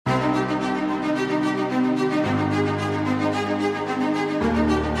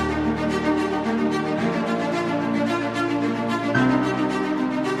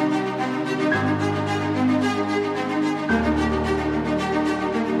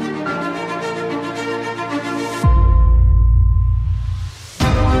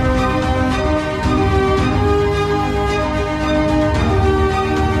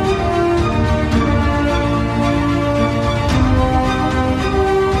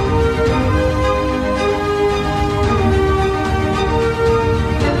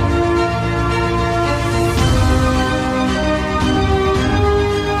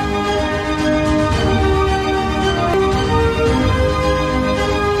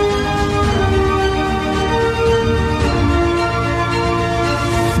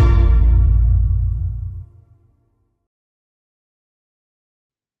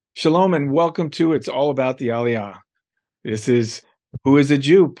Shalom and welcome to It's All About the Aliyah. This is Who is a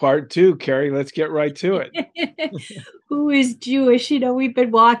Jew, Part 2. Carrie, let's get right to it. Who is Jewish? We've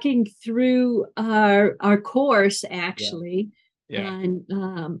been walking through our course actually, Yeah.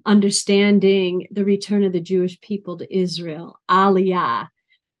 and understanding the return of the Jewish people to Israel. Aliyah,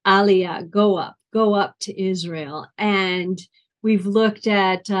 Aliyah, go up to Israel. And we've looked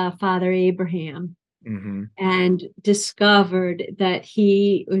at Father Abraham. Mm-hmm. And discovered that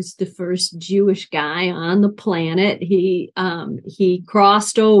he was the first Jewish guy on the planet. He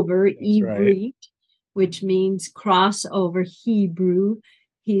crossed over Ivrit, which means cross over Hebrew.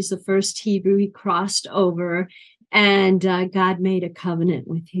 He's the first Hebrew. He crossed over, and God made a covenant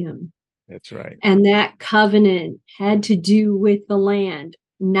with him. That's right. And that covenant had to do with the land,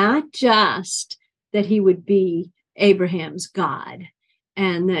 not just that he would be Abraham's God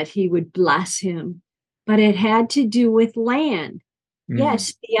and that he would bless him, but it had to do with land.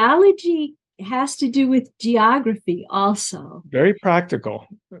 Yes, theology has to do with geography also. Very practical.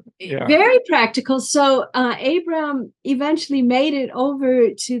 Yeah. Very practical. So Abram eventually made it over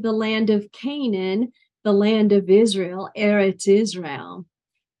to the land of Canaan, the land of Israel, Eretz Israel.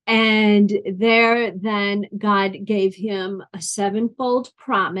 And there then God gave him a sevenfold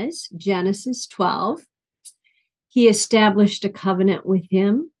promise, Genesis 12. He established a covenant with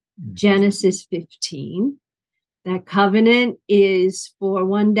him, Genesis 15. That covenant is for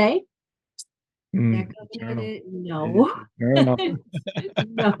one day. That covenant no. No.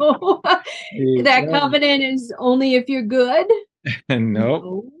 That covenant is only if you're good.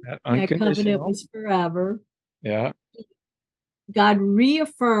 No. That covenant was forever. Yeah. God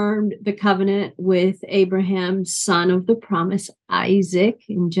reaffirmed the covenant with Abraham, son of the promise, Isaac,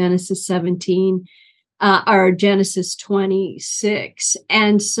 in Genesis 17. Or Genesis 26.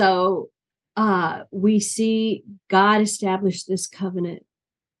 And so we see God establish this covenant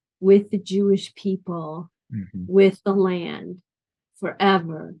with the Jewish people, with the land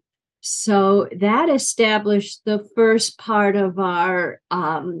forever. So that established the first part of our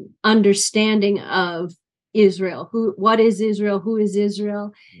understanding of Israel. What is Israel? Who is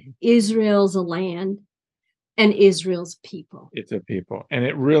Israel? Israel's a land. And Israel's people. It's a people. And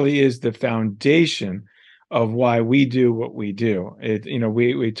it really is the foundation of why we do what we do.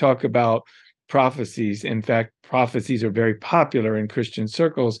 We talk about prophecies. In fact, prophecies are very popular in Christian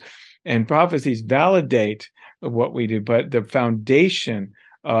circles, and prophecies validate what we do. But the foundation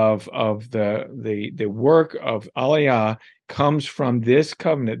of the work of Aliyah comes from this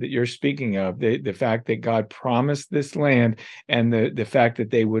covenant that you're speaking of, the fact that God promised this land, and the fact that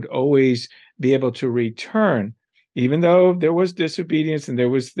they would always be able to return, even though there was disobedience and there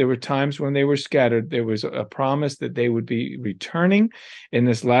were times when they were scattered. There was a promise that they would be returning in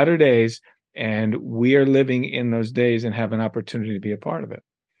this latter days, and we are living in those days and have an opportunity to be a part of it.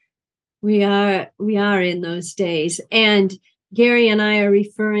 We are in those days, and Gary and I are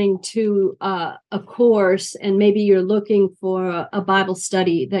referring to a course, and maybe you're looking for a Bible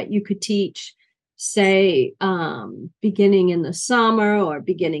study that you could teach, say, beginning in the summer or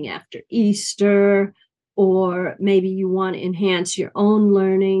beginning after Easter, or maybe you want to enhance your own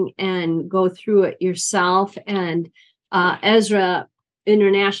learning and go through it yourself. And Ezra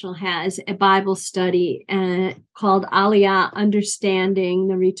International has a Bible study called Aliyah, Understanding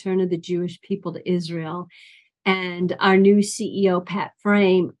the Return of the Jewish People to Israel. And our new CEO, Pat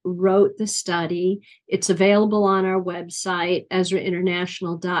Frame, wrote the study. It's available on our website,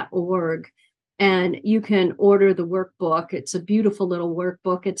 ezrainternational.org. And you can order the workbook. It's a beautiful little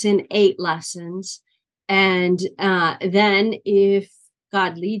workbook. It's in 8 lessons. And then if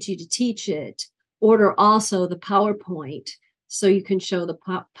God leads you to teach it, order also the PowerPoint, so you can show the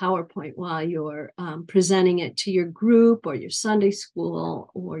PowerPoint while you're presenting it to your group or your Sunday school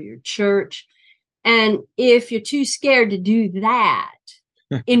or your church. And if you're too scared to do that,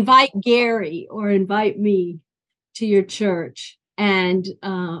 invite Gary or invite me to your church, and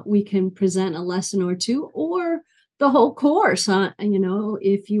we can present a lesson or two, or the whole course.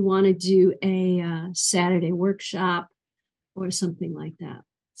 If you want to do a Saturday workshop or something like that.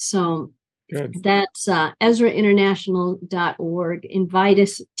 So good. That's EzraInternational.org. Invite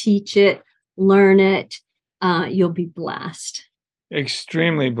us, teach it, learn it. You'll be blessed.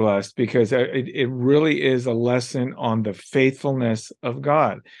 Extremely blessed, because it really is a lesson on the faithfulness of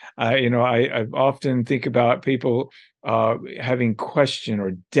God. I often think about people having question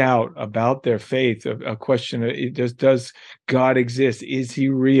or doubt about their faith. A question: does God exist? Is He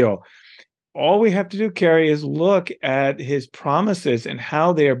real? All we have to do, Carrie, is look at His promises and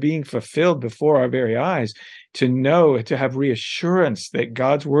how they are being fulfilled before our very eyes, to have reassurance that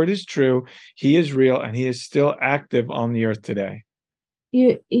God's word is true, He is real, and He is still active on the earth today.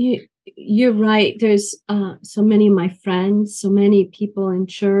 You're right. There's so many of my friends, so many people in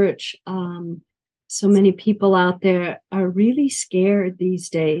church, so many people out there are really scared these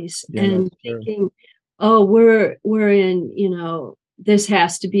days, and thinking, "Oh, we're in, this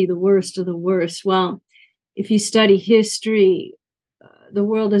has to be the worst of the worst." Well, if you study history, the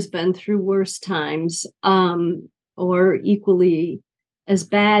world has been through worse times, or equally as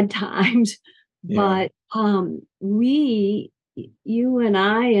bad times. Yeah. But you and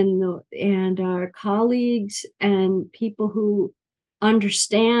I and our colleagues and people who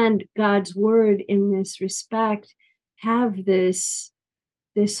understand God's word in this respect have this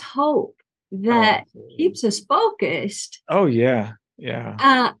hope that keeps us focused. Oh yeah.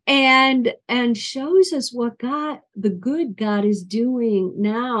 Yeah. And shows us what the good God is doing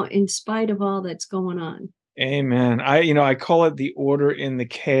now in spite of all that's going on. Amen. I call it the order in the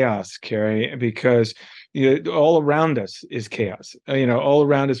chaos, Carrie, because all around us is chaos. All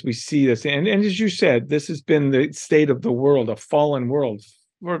around us we see this, and as you said, this has been the state of the world, a fallen world,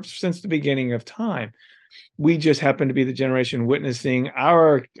 since the beginning of time. We just happen to be the generation witnessing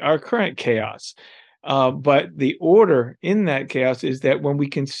our current chaos. But the order in that chaos is that when we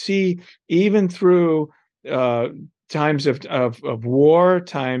can see, even through times of war,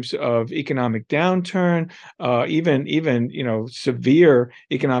 times of economic downturn, even severe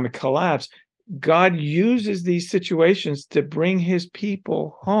economic collapse, God uses these situations to bring his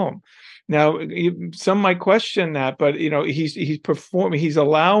people home. Now, some might question that, but he's performing, he's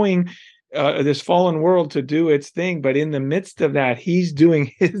allowing this fallen world to do its thing, but in the midst of that, he's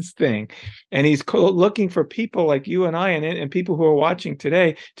doing his thing, and he's looking for people like you and I, and people who are watching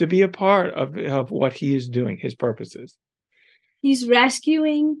today, to be a part of what he is doing, his purposes. He's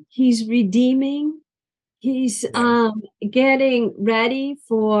rescuing, he's redeeming, he's getting ready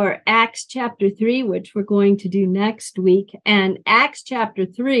for Acts chapter 3, which we're going to do next week. And Acts chapter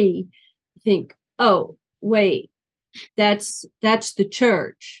 3, you think, oh, wait, that's the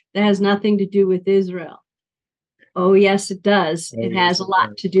church. That has nothing to do with Israel. Oh, yes, it does. It has a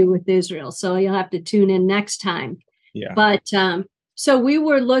lot to do with Israel. So you'll have to tune in next time. Yeah. But so we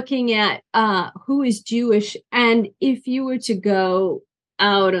were looking at who is Jewish. And if you were to go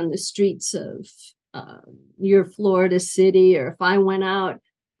out on the streets of your Florida city, or if I went out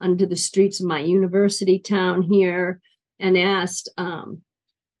onto the streets of my university town here and asked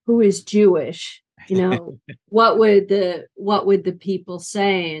who is Jewish, what would the people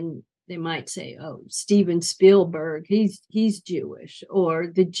say? And they might say, oh, Steven Spielberg, he's Jewish. Or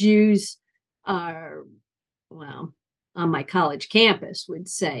the Jews are, well, on my college campus would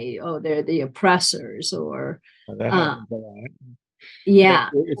say, oh, they're the oppressors. Or yeah.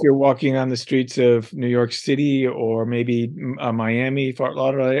 If you're walking on the streets of New York City, or maybe Miami, Fort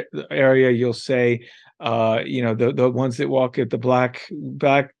Lauderdale area, you'll say, the ones that walk at the black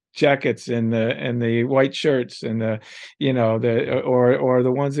jackets and the white shirts, and or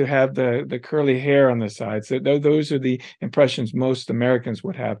the ones who have the curly hair on the sides. So those are the impressions most Americans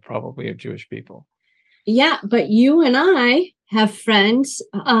would have probably of Jewish people. Yeah, but you and I have friends,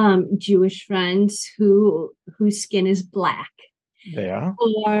 Jewish friends whose skin is black. Yeah.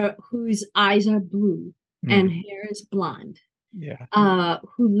 Or whose eyes are blue and hair is blonde. Yeah.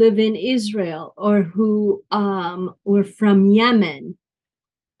 Who live in Israel, or who were from Yemen,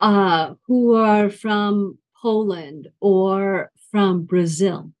 who are from Poland or from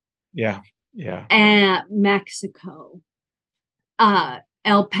Brazil. Yeah. Yeah. And Mexico,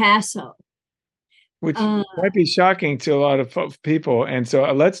 El Paso. Which might be shocking to a lot of people, and so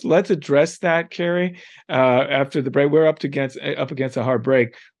let's address that, Carrie. After the break, we're up against a hard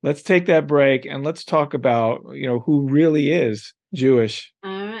break. Let's take that break and let's talk about who really is Jewish.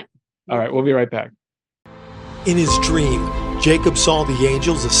 All right, we'll be right back. In his dream, Jacob saw the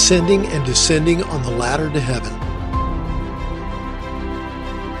angels ascending and descending on the ladder to heaven.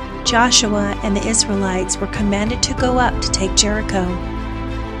 Joshua and the Israelites were commanded to go up to take Jericho.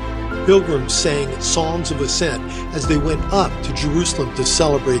 Pilgrims sang songs of ascent as they went up to Jerusalem to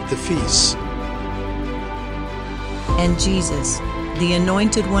celebrate the feasts. And Jesus, the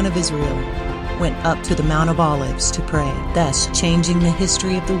anointed one of Israel, went up to the Mount of Olives to pray, thus changing the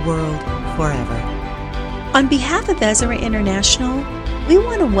history of the world forever. On behalf of Ezra International, we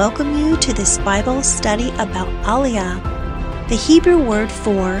want to welcome you to this Bible study about Aliyah, the Hebrew word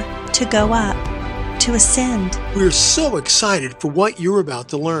for to go up, to ascend. We're so excited for what you're about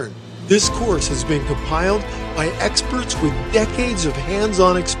to learn. This course has been compiled by experts with decades of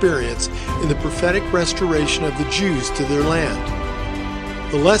hands-on experience in the prophetic restoration of the Jews to their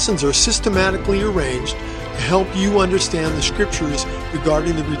land. The lessons are systematically arranged to help you understand the scriptures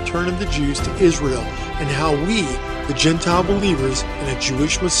regarding the return of the Jews to Israel and how we, the Gentile believers and a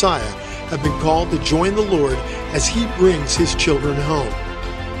Jewish Messiah have been called to join the Lord as He brings His children home.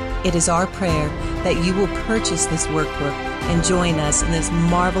 It is our prayer that you will purchase this workbook and join us in this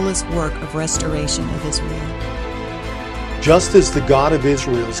marvelous work of restoration of Israel. Just as the God of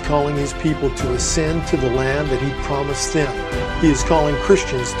Israel is calling His people to ascend to the land that He promised them, He is calling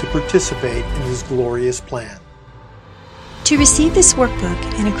Christians to participate in His glorious plan. To receive this workbook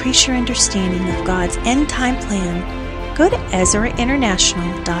and increase your understanding of God's end-time plan, go to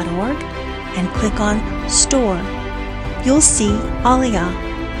EzraInternational.org and click on Store. You'll see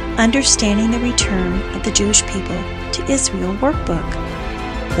Aliyah, Understanding the Return of the Jewish People to Israel workbook.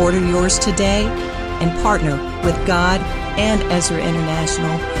 Order yours today and partner with God and Ezra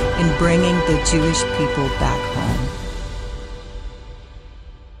International in bringing the Jewish people back home.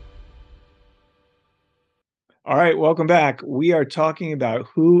 All right, welcome back. We are talking about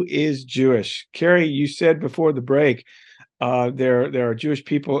who is Jewish. Carrie, you said before the break, there are Jewish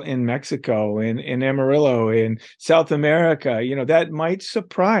people in Mexico, in Amarillo, in South America. You know, that might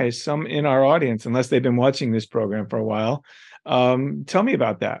surprise some in our audience, unless they've been watching this program for a while. Tell me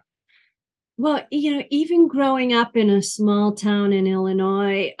about that. Well, even growing up in a small town in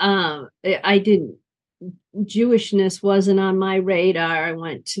Illinois, Jewishness wasn't on my radar. I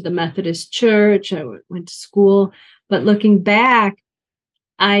went to the Methodist church. I went to school. But looking back,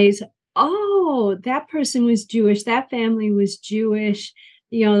 that person was Jewish. That family was Jewish.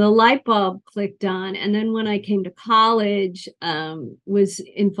 The light bulb clicked on. And then when I came to college, was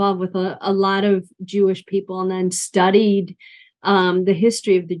involved with a lot of Jewish people, and then studied the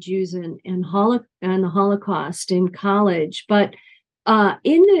history of the Jews and the Holocaust in college. But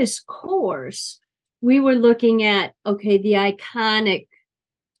in this course, we were looking at, the iconic,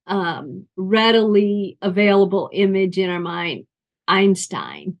 readily available image in our mind,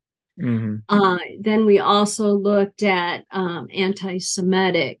 Einstein. Mm-hmm. Then we also looked at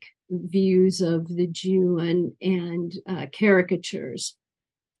anti-Semitic views of the Jew and caricatures.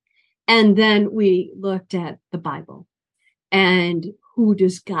 And then we looked at the Bible. And who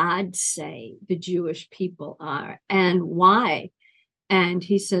does God say the Jewish people are and why? And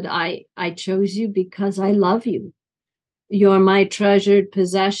he said, I chose you because I love you. You're my treasured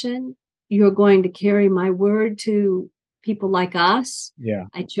possession. You're going to carry my word to people like us. Yeah.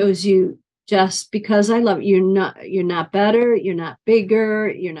 I chose you just because I love you. You're not better. You're not bigger.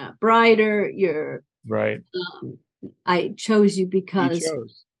 You're not brighter. You're right. I chose you because He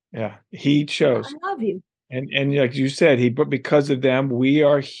chose. Yeah. He chose. I love you. And like you said, but because of them, we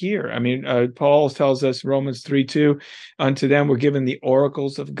are here. I mean, Paul tells us, Romans 3:2, unto them were given the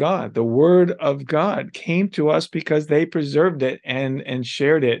oracles of God. The word of God came to us because they preserved it and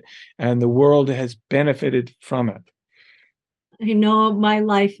shared it, and the world has benefited from it. I know my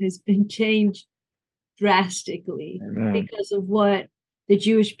life has been changed drastically because of what the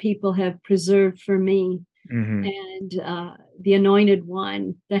Jewish people have preserved for me. Mm-hmm. And the anointed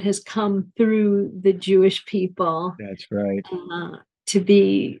one that has come through the Jewish people. That's right. To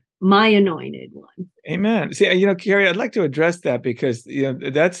be my anointed one. Amen. See, Carrie, I'd like to address that because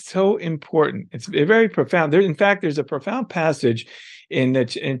that's so important. It's very profound. In fact, there's a profound passage in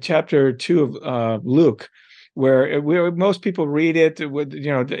chapter 2 of Luke, where most people read it,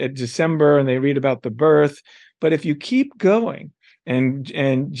 at December, and they read about the birth. But if you keep going, and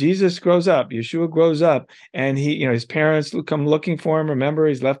Jesus grows up, Yeshua grows up, and his parents come looking for him. Remember,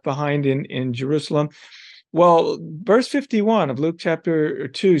 he's left behind in Jerusalem. Well, verse 51 of Luke chapter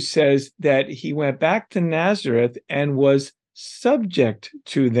 2 says that he went back to Nazareth and was subject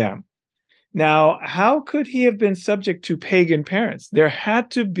to them. Now, how could he have been subject to pagan parents? There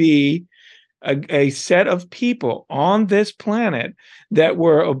had to be a set of people on this planet that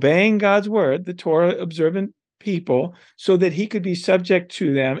were obeying God's word, the Torah observant people, so that he could be subject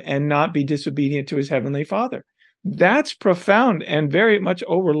to them and not be disobedient to his heavenly Father. That's profound and very much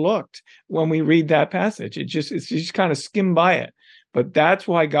overlooked when we read that passage. It's just kind of skim by it. But that's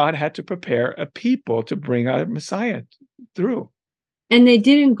why God had to prepare a people to bring a Messiah through. And they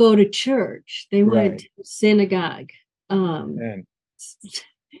didn't go to church. They went to synagogue. Even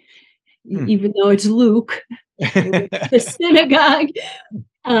though it's Luke, the synagogue.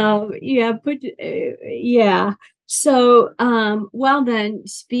 So, well then,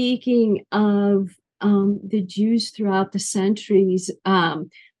 speaking of the Jews throughout the centuries,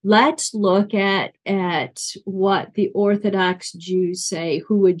 let's look at what the Orthodox Jews say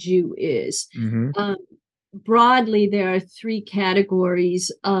who a Jew is. Mm-hmm. Broadly, there are 3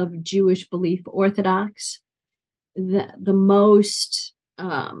 categories of Jewish belief: Orthodox, the most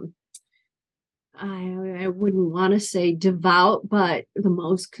I wouldn't want to say devout, but the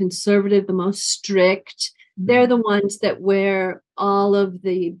most conservative, the most strict, They're the ones that wear all of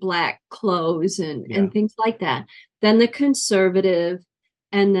the black clothes and things like that. Then the conservative,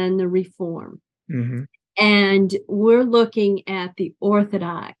 and then the reform. Mm-hmm. And we're looking at the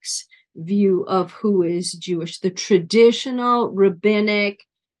Orthodox view of who is Jewish, the traditional rabbinic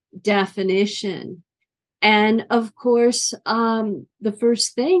definition. And of course, the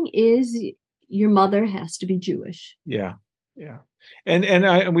first thing is your mother has to be Jewish. Yeah.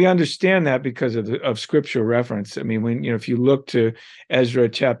 And we understand that because of scriptural reference. I mean, when if you look to Ezra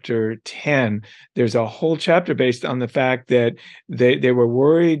chapter 10, there's a whole chapter based on the fact that they were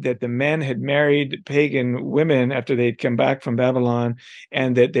worried that the men had married pagan women after they'd come back from Babylon,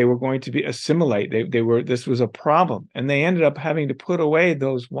 and that they were going to be assimilate. This was a problem, and they ended up having to put away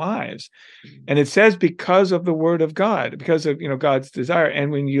those wives. And it says because of the word of God, because of God's desire.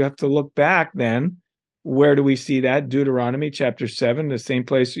 And when you have to look back, then where do we see that? Deuteronomy chapter 7, the same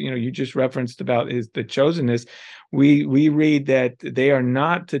place you just referenced about the chosenness. We read that they are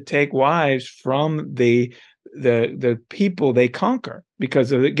not to take wives from the people they conquer,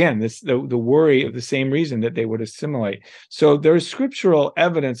 because of, again, the worry of the same reason that they would assimilate. So there's scriptural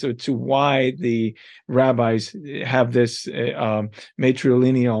evidence to why the rabbis have this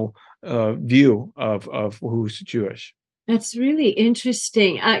matrilineal view of who's Jewish. That's really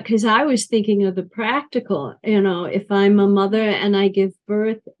interesting, because I was thinking of the practical. If I'm a mother and I give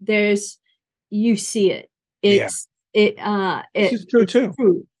birth, you see it. This is true too.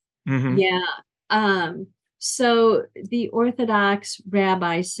 True. Mm-hmm. Yeah. So the Orthodox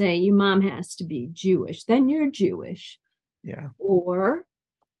rabbis say your mom has to be Jewish, then you're Jewish. Yeah. Or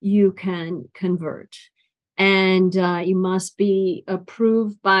you can convert. And you must be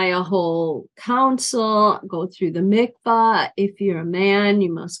approved by a whole council, go through the mikvah. If you're a man,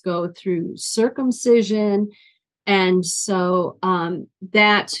 you must go through circumcision. And so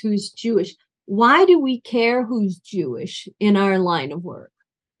that's who's Jewish. Why do we care who's Jewish in our line of work?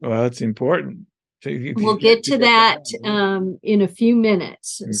 Well, it's important. We'll get to that in a few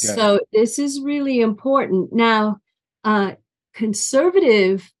minutes. Okay. So this is really important. Now, the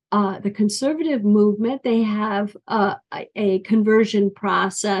conservative movement, they have a conversion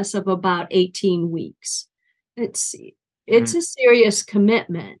process of about 18 weeks. It's a serious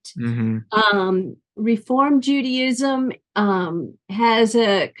commitment. Mm-hmm. Reform Judaism has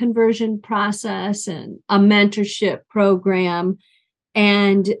a conversion process and a mentorship program.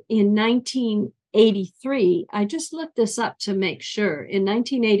 And in 1983, I just looked this up to make sure. In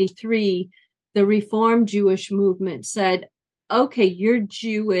 1983, the Reform Jewish movement said, okay, you're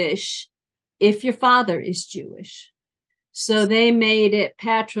Jewish if your father is Jewish. So they made it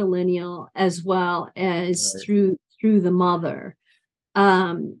patrilineal as well as through the mother.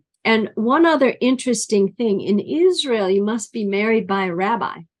 And one other interesting thing, in Israel, you must be married by a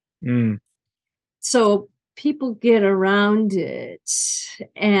rabbi. Mm. So people get around it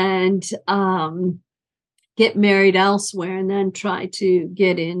and get married elsewhere and then try to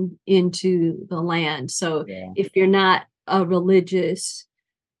get into the land. So if you're not a religious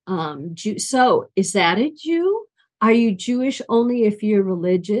Jew. So is that a Jew? Are you Jewish only if you're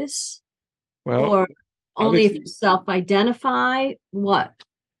religious? Well, or only if you self-identify? What?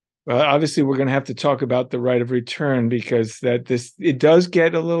 Well, obviously, we're going to have to talk about the right of return, because it does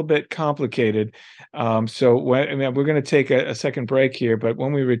get a little bit complicated. So we're going to take a second break here, but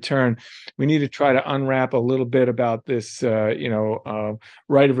when we return, we need to try to unwrap a little bit about this, right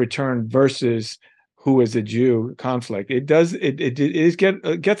of return versus who is a Jew conflict. It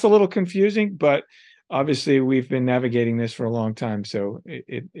gets a little confusing, but obviously we've been navigating this for a long time, so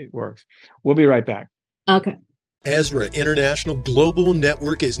it works. We'll be right back. Okay. Ezra International Global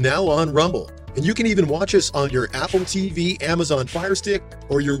Network is now on Rumble, and you can even watch us on your Apple TV, Amazon Fire Stick,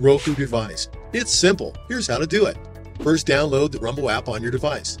 or your Roku device. It's simple. Here's how to do it. First, download the Rumble app on your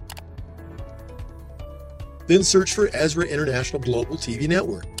device. Then search for Ezra International Global TV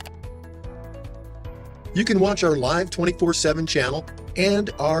Network. You can watch our live 24/7 channel and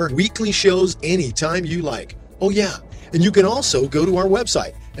our weekly shows anytime you like. Oh yeah, and you can also go to our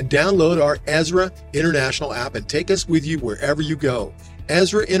website and download our Ezra International app and take us with you wherever you go.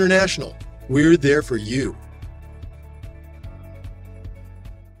 Ezra International, we're there for you.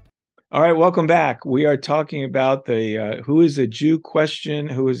 All right, welcome back. We are talking about the who is a Jew question,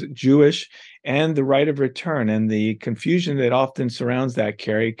 who is Jewish, and the right of return, and the confusion that often surrounds that,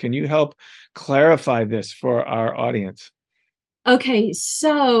 Carrie. Can you help clarify this for our audience? Okay,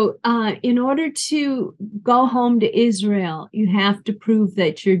 so in order to go home to Israel, you have to prove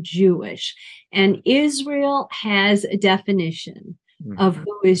that you're Jewish. And Israel has a definition. of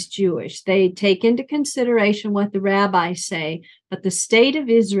who is Jewish. They take into consideration what the rabbis say, but the state of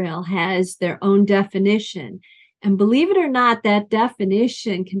Israel has their own definition. And believe it or not, that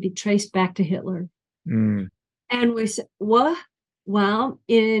definition can be traced back to Hitler. Mm. And we said, what? Well,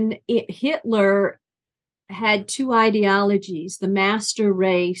 Hitler had two ideologies, the master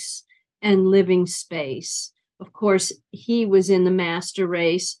race and living space. Of course, he was in the master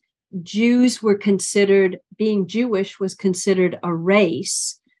race. Jews were considered, being Jewish was considered a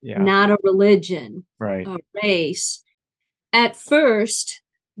race, not a religion, right? A race. At first,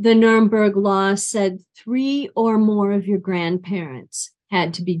 the Nuremberg law said 3 or more of your grandparents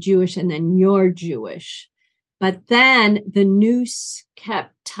had to be Jewish, and then you're Jewish. But then the noose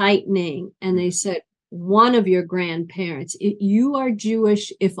kept tightening, and they said, one of your grandparents, you are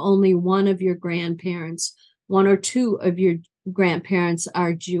Jewish if only one of your grandparents, 1 or 2 of your grandparents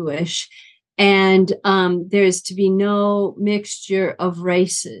are Jewish, and there's to be no mixture of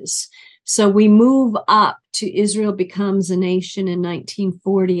races. So we move up to Israel becomes a nation in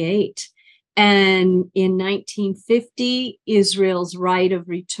 1948. And in 1950, Israel's right of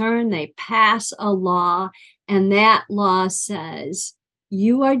return, they pass a law, and that law says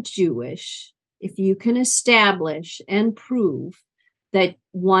you are Jewish if you can establish and prove that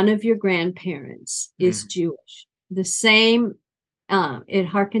one of your grandparents is Jewish. The same, it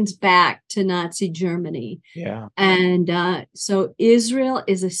harkens back to Nazi Germany. Yeah. And so Israel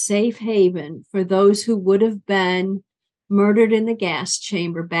is a safe haven for those who would have been murdered in the gas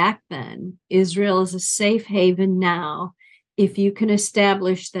chamber back then. Israel is a safe haven now if you can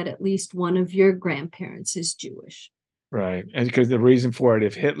establish that at least one of your grandparents is Jewish. Right. And because the reason for it,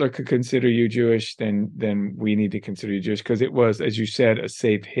 if Hitler could consider you Jewish, then we need to consider you Jewish, because it was, as you said, a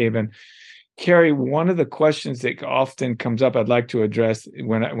safe haven. Carrie, one of the questions that often comes up, I'd like to address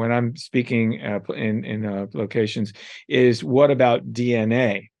when I'm speaking in locations, is what about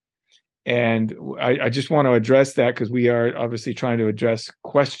DNA? And I just want to address that because we are obviously trying to address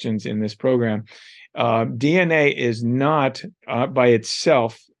questions in this program. DNA is not by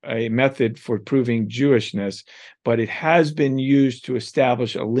itself a method for proving Jewishness, but it has been used to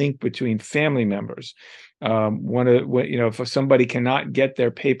establish a link between family members. If somebody cannot get their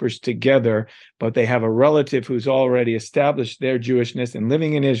papers together, but they have a relative who's already established their Jewishness and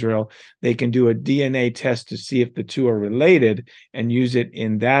living in Israel, they can do a DNA test to see if the two are related and use it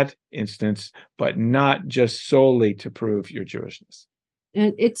in that instance, but not just solely to prove your Jewishness.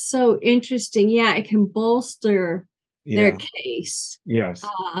 And it's so interesting. Yeah, it can bolster their case. Yes.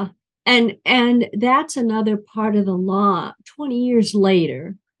 And that's another part of the law. 20 years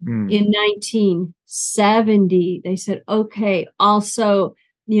later, in 1970, they said, okay, also,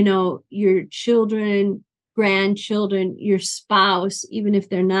 your children, grandchildren, your spouse, even if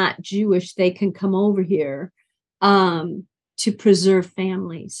they're not Jewish, they can come over here to preserve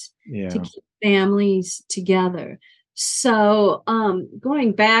families, to keep families together. So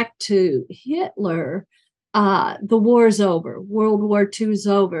going back to Hitler, the war's over. World War II is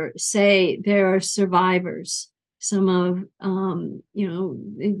over. Say there are survivors. Some of,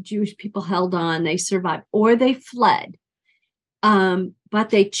 the Jewish people held on, they survived, or they fled.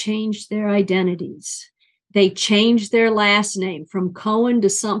 But they changed their identities. They changed their last name from Cohen to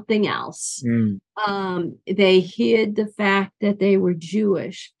something else. They hid the fact that they were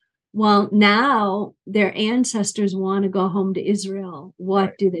Jewish. Well, now their ancestors want to go home to Israel.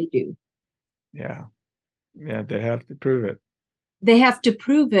 What do they do? Yeah, they have to prove it. They have to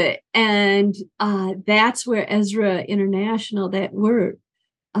prove it. And that's where Ezra International, that we're,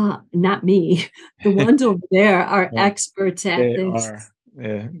 not me, the ones over there are experts at this.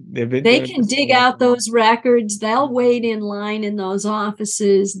 They can dig out those records. They'll wait in line in those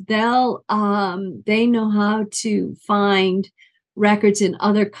offices. They know how to find records in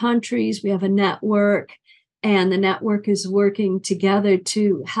other countries. We have a network, and the network is working together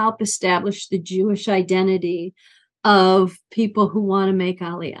to help establish the Jewish identity of people who want to make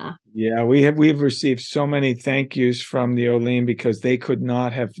Aliyah. Yeah, we've received so many thank yous from the Olim because they could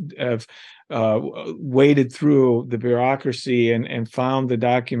not have waded through the bureaucracy and found the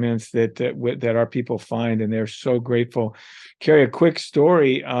documents that our people find, and they're so grateful. Carrie, a quick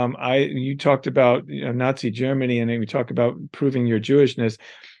story. You talked about Nazi Germany, and then we talked about proving your Jewishness.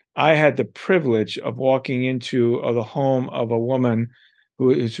 I had the privilege of walking into the home of a woman who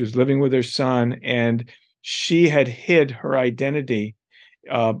was living with her son, and she had hid her identity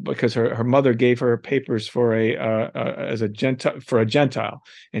because her mother gave her papers for a Gentile,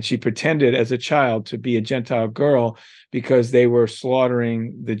 and she pretended as a child to be a Gentile girl because they were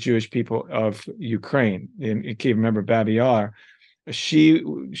slaughtering the Jewish people of Ukraine. And you can remember Babi Yar.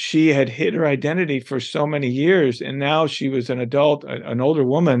 she had hid her identity for so many years, and now she was an adult, an older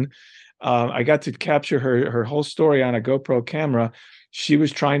woman. I got to capture her whole story on a GoPro camera. She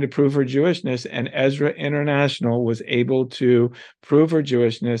was trying to prove her Jewishness, and Ezra International was able to prove her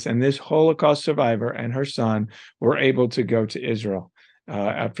Jewishness, and this Holocaust survivor and her son were able to go to Israel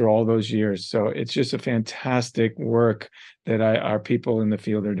after all those years. So it's just a fantastic work that our people in the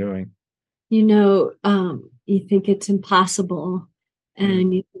field are doing. You know, you think it's impossible,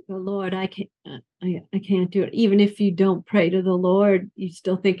 and you think, "Oh Lord, I can't do it." Even if you don't pray to the Lord, you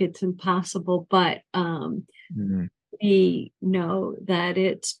still think it's impossible. But we know that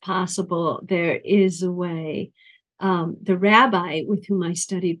it's possible. There is a way. The rabbi with whom I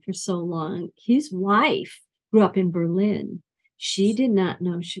studied for so long, his wife grew up in Berlin. She did not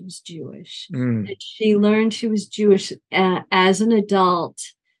know she was Jewish. And she learned she was Jewish as an adult,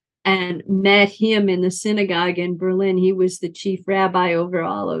 and met him in the synagogue in Berlin. He was the chief rabbi over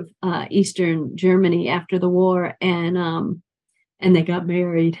all of Eastern Germany after the war, and they got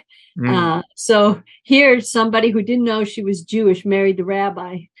married. So here's somebody who didn't know she was Jewish married the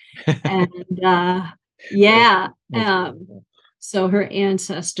rabbi, and so her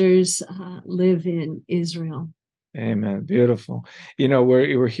ancestors live in Israel. Amen. Beautiful. You know,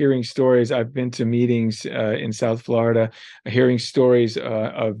 we're hearing stories. I've been to meetings in South Florida, hearing stories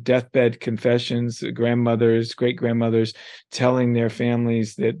of deathbed confessions, grandmothers, great-grandmothers telling their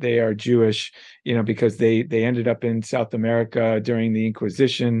families that they are Jewish, you know, because they ended up in South America during the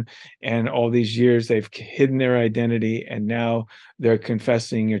Inquisition, and all these years they've hidden their identity, and now they're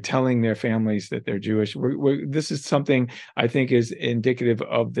confessing or telling their families that they're Jewish. This is something I think is indicative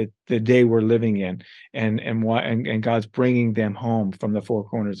of the day we're living in, and God's bringing them home from the four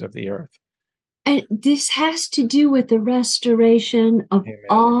corners of the earth. And this has to do with the restoration of Amen.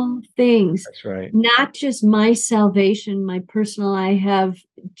 all things. That's right. Not just my salvation, my personal, I have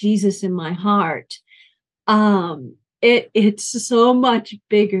Jesus in my heart. It's so much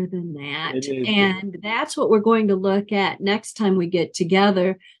bigger than that. And that's what we're going to look at next time we get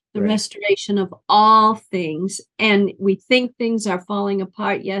together, the restoration of all things. And we think things are falling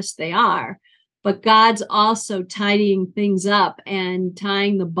apart. Yes, they are. But God's also tidying things up and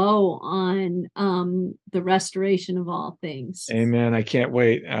tying the bow on the restoration of all things. Amen. I can't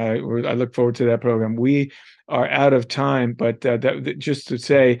wait. I look forward to that program. We are out of time, but just to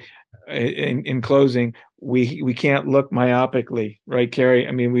say, in closing, we can't look myopically, right, Carrie?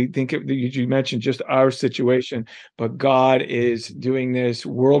 I mean, we think you mentioned just our situation, but God is doing this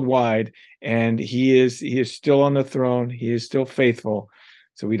worldwide, and He is still on the throne. He is still faithful.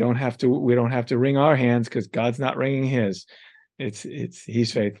 So we don't have to wring our hands, because God's not wringing His.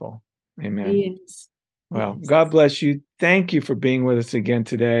 He's faithful. Amen. He is. Well, God bless you. Thank you for being with us again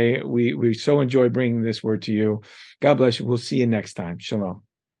today. We so enjoy bringing this word to you. God bless you. We'll see you next time. Shalom.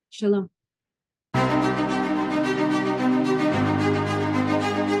 Shalom.